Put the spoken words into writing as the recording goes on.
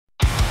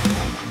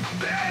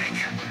big,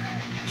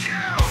 huge,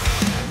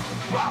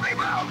 rolling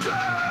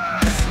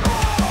mountains.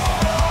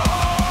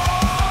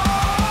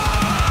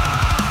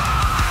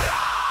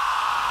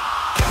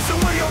 Cast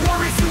away your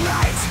worries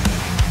tonight.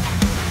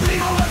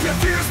 Leave all of your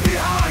fears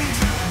behind.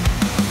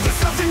 There's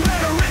something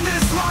better in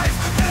this life,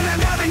 and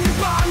I'm having you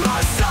by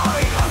my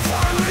side. I'm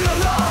finally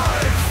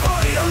alive,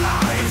 fully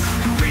alive.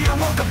 You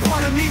reawoke a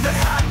part of me that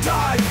had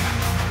died.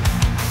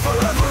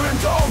 Forever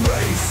and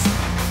always,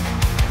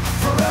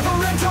 forever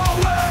and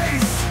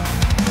always,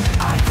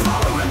 I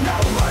follow in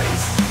that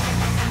ways.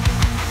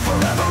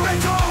 Forever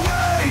and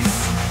always,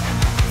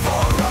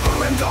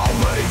 forever and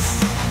always,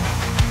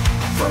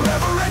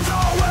 forever and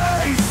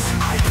always,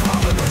 I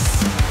promise.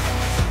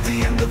 The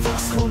end of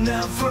us will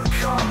never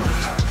come.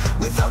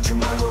 Without you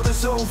my world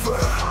is over.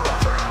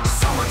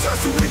 Summer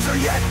turns to winter,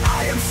 yet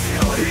I am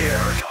still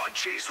here. Oh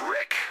jeez,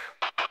 Rick,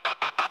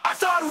 I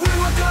thought we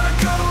were gonna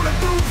go to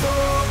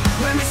Boo-Boo.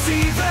 Let me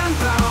see them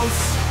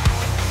bounce.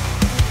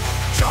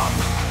 Jump,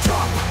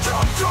 jump,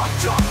 jump, jump,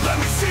 jump. Let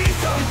me see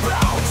them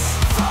bounce.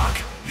 Fuck,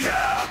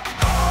 yeah.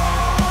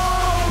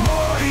 Oh,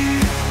 Morty.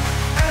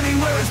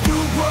 Anywhere is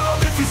Blue World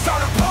if you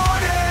start a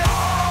party.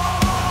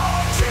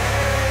 Oh,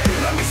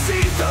 gee. Let me see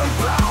them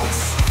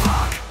bounce.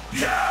 Fuck,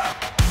 yeah.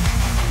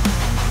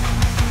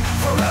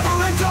 Forever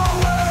and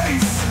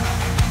always.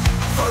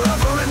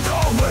 Forever and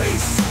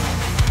always.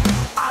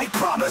 I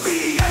promise.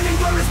 Be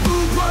anywhere is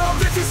Blue World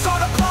if you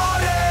start a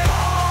party.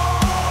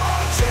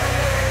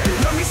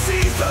 Let me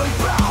see them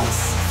bounce.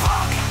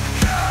 Fuck,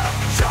 yeah.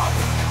 Jump,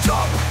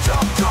 jump,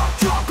 jump, jump,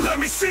 jump. Let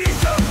me see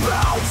them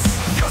bounce.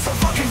 You're so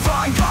fucking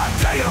fine,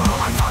 goddamn,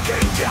 I'm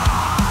fucking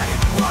die.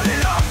 Run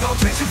it up, I'll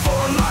change it for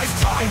a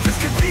lifetime. This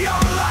could be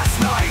our last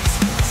night.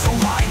 So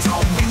why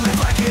don't we live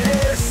like it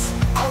is?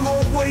 I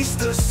won't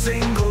waste a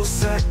single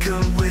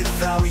second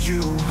without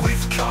you.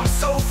 We've come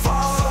so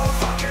far, so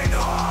fucking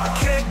hard.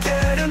 Can't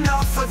get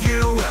enough of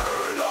you.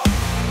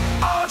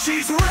 Oh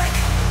jeez, Rick,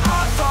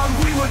 I thought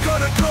we were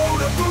gonna go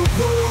to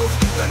Boo-Boo.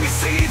 Let me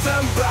see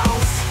them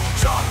bounce.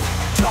 Jump,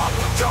 jump,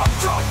 jump,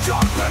 jump,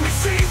 jump. Let me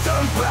see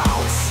them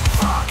bounce.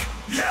 Fuck,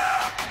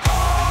 yeah.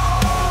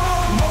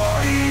 Oh,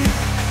 Morty.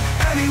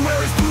 Anywhere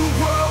is Blue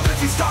World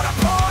if you start a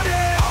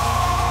party.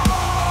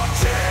 Oh,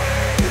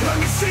 gee. Let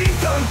me see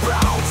them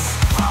bounce.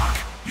 Fuck,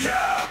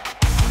 yeah.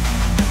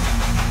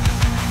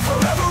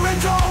 Forever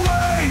and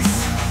always.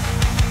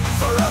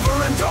 Forever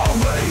and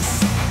always.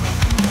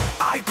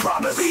 I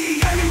promise.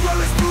 Be anywhere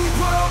is Blue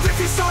World if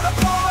you start a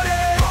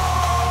party.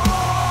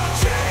 Oh,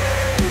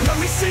 gee. Let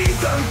me see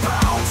them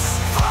bounce.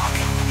 Fuck,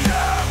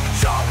 yeah.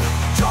 Jump,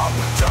 jump,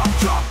 jump,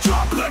 jump,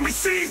 jump. Let me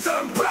see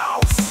them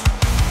bounce.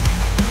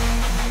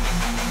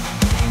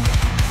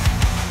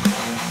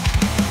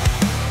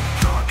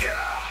 Oh,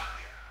 yeah.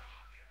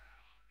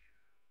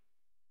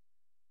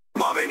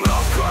 Mommy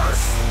love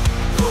curse.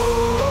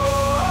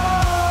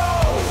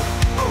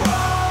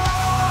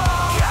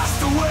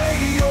 Cast away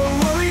your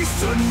worries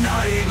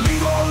tonight.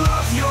 Leave all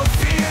of your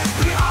fears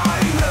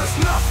behind. There's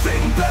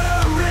nothing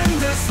better in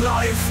this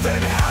life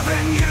than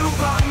having you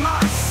by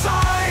my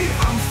side.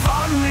 I'm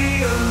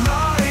finally alive.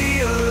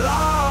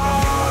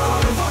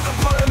 Walk a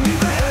part of me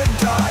that had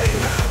died.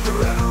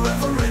 Forever,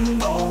 ever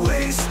and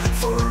always.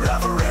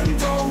 Forever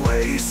and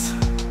always,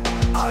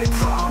 I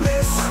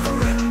promise.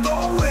 Forever and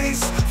always.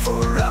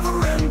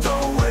 Forever and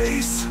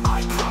always,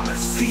 I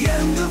promise. The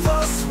end of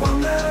us will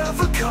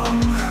never come.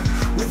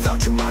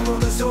 Without you my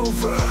world is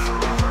over.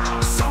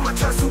 Summer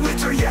turns to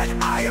winter, yet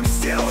I am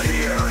still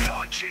here.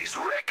 Oh jeez,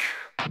 Rick,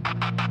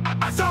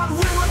 I thought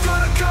we were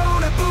gonna go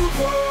to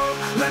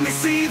Boo-Boo. Let me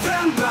see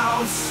them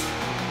bounce.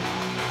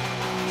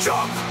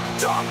 Jump,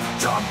 jump,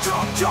 jump,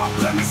 jump, jump.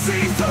 Let me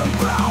see them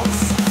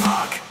bounce.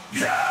 Fuck,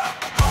 yeah.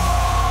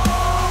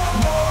 Oh,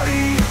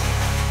 Morty.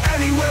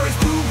 Anywhere is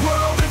Blue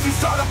World if you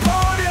start a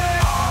party.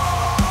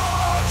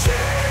 Oh,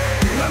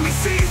 gee. Let me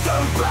see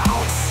them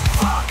bounce.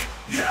 Fuck,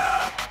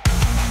 yeah.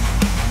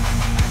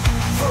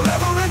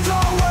 Forever and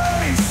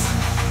always.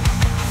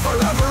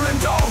 Forever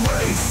and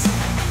always,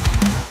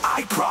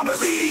 I promise.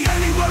 Be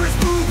anywhere is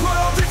Blue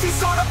World if you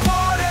start a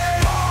party.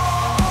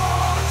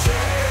 Oh,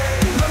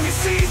 gee. Let me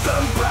see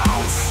them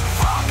bounce.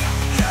 Fuck,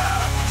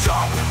 yeah.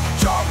 Jump,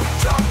 jump,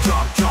 jump,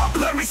 jump, jump.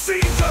 Let me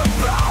see them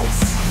bounce.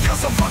 You're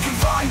so fucking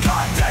fine,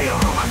 goddamn,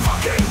 I'm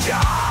fucking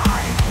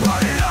die.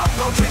 Run it up,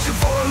 I'll change it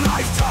for a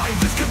lifetime.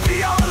 This could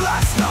be our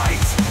last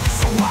night.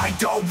 So why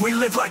don't we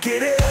live like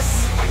it is?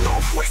 I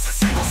won't waste a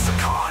single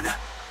second